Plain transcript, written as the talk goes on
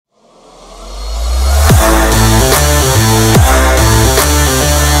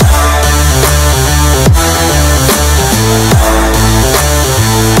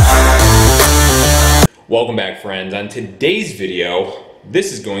today's video,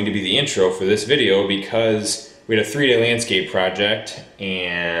 this is going to be the intro for this video because we had a 3-day landscape project,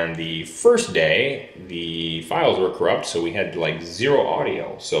 and the first day the files were corrupt, so we had like 0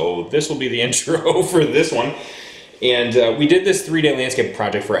 audio. So this will be the intro for this one. And we did this 3-day landscape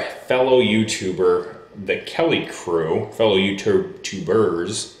project for a fellow YouTuber, the Kelly crew, fellow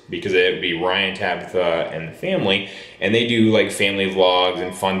YouTubers, because it would be Ryan, Tabitha, and the family, and they do like family vlogs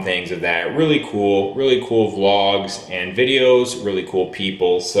and fun things of that. Really cool vlogs and videos, really cool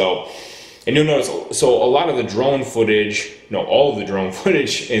people. So, and you'll notice, so a lot of the drone footage, no, all of the drone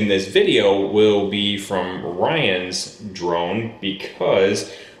footage in this video will be from Ryan's drone,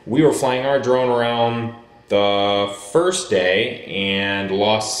 because we were flying our drone around the first day and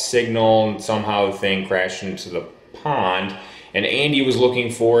lost signal, and somehow the thing crashed into the pond, and Andy was looking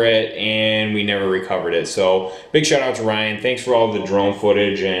for it and we never recovered it. So big shout out to Ryan. Thanks for all the drone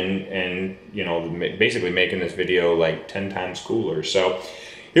footage and you know, basically making this video like 10 times cooler. So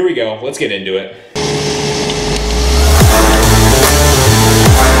here we go, let's get into it.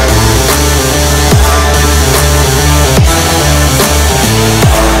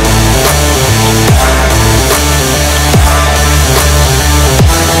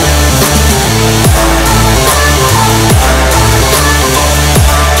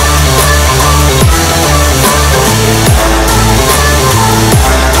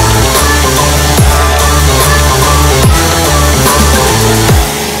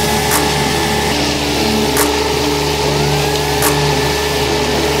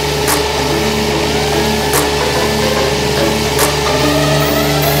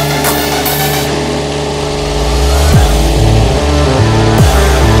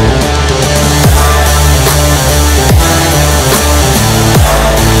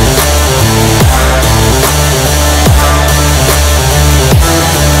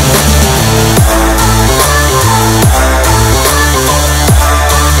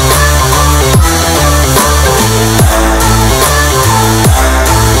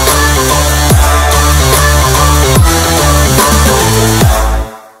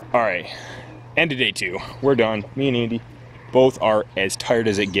 End of day 2. We're done. Me and Andy both are as tired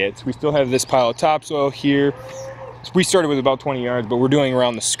as it gets. We still have this pile of topsoil here. We started with about 20 yards, but we're doing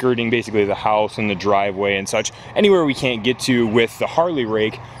around the skirting, basically the house and the driveway and such. Anywhere we can't get to with the Harley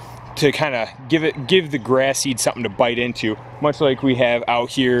rake to kind of give the grass seed something to bite into, much like we have out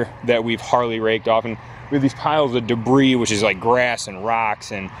here that we've Harley raked off. And we have these piles of debris, which is like grass and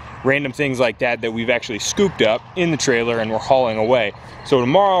rocks and random things like that that we've actually scooped up in the trailer and we're hauling away. So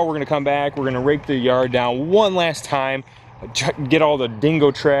tomorrow we're gonna come back, we're gonna rake the yard down one last time, get all the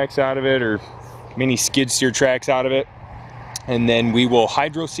dingo tracks out of it, or mini skid steer tracks out of it, and then we will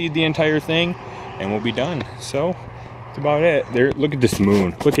hydroseed the entire thing and we'll be done. So that's about it. There, look at this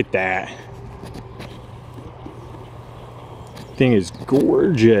moon, look at that. Thing is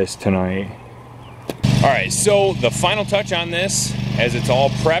gorgeous tonight. All right, so the final touch on this, as it's all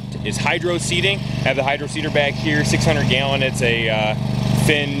prepped, is hydroseeding. I have the hydroseeder back here, 600 gallon. It's a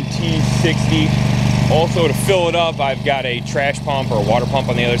Finn T60. Also, to fill it up, I've got a trash pump or a water pump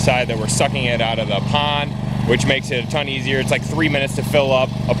on the other side that we're sucking it out of the pond, which makes it a ton easier. It's like 3 minutes to fill up,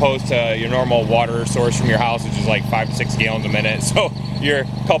 opposed to your normal water source from your house, which is like 5 to 6 gallons a minute. So you're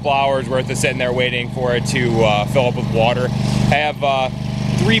a couple hours worth of sitting there waiting for it to fill up with water. I have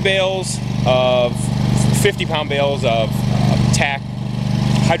 3 bales of 50-pound bales of tack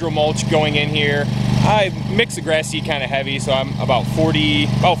hydro mulch going in here. I mix the grass seed kind of heavy, so I'm about 40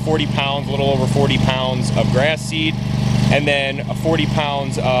 pounds, a little over 40 pounds of grass seed, and then 40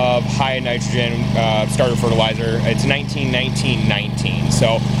 pounds of high nitrogen starter fertilizer. It's 19-19-19.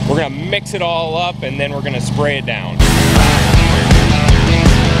 So we're gonna mix it all up and then we're gonna spray it down.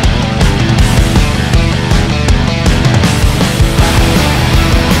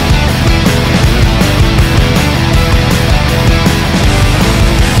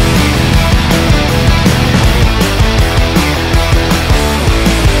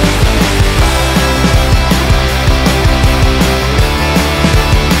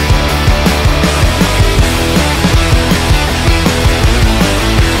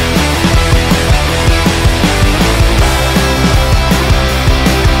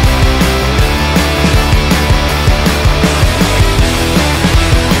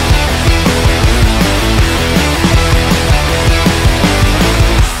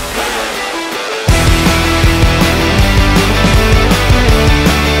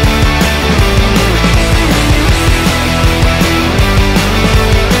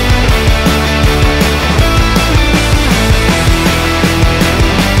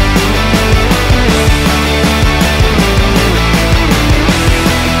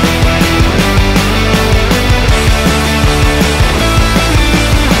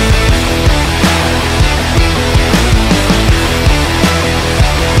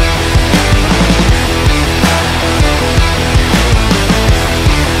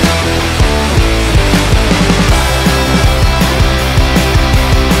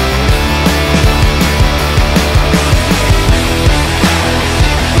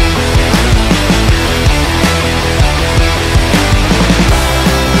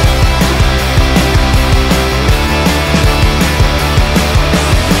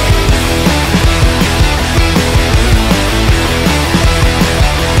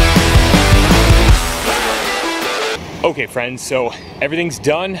 Okay friends, so everything's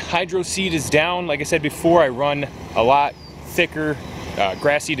done. Hydro seed is down. Like I said before, I run a lot thicker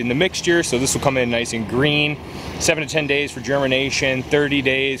grass seed in the mixture, so this will come in nice and green. 7 to 10 days for germination, 30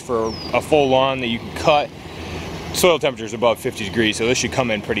 days for a full lawn that you can cut. Soil temperature is above 50 degrees, so this should come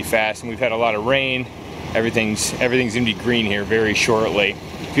in pretty fast, and we've had a lot of rain. Everything's gonna be green here very shortly.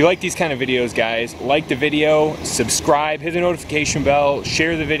 If you like these kind of videos, guys, like the video, subscribe, hit the notification bell,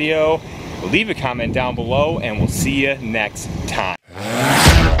 share the video, leave a comment down below, and we'll see you next time.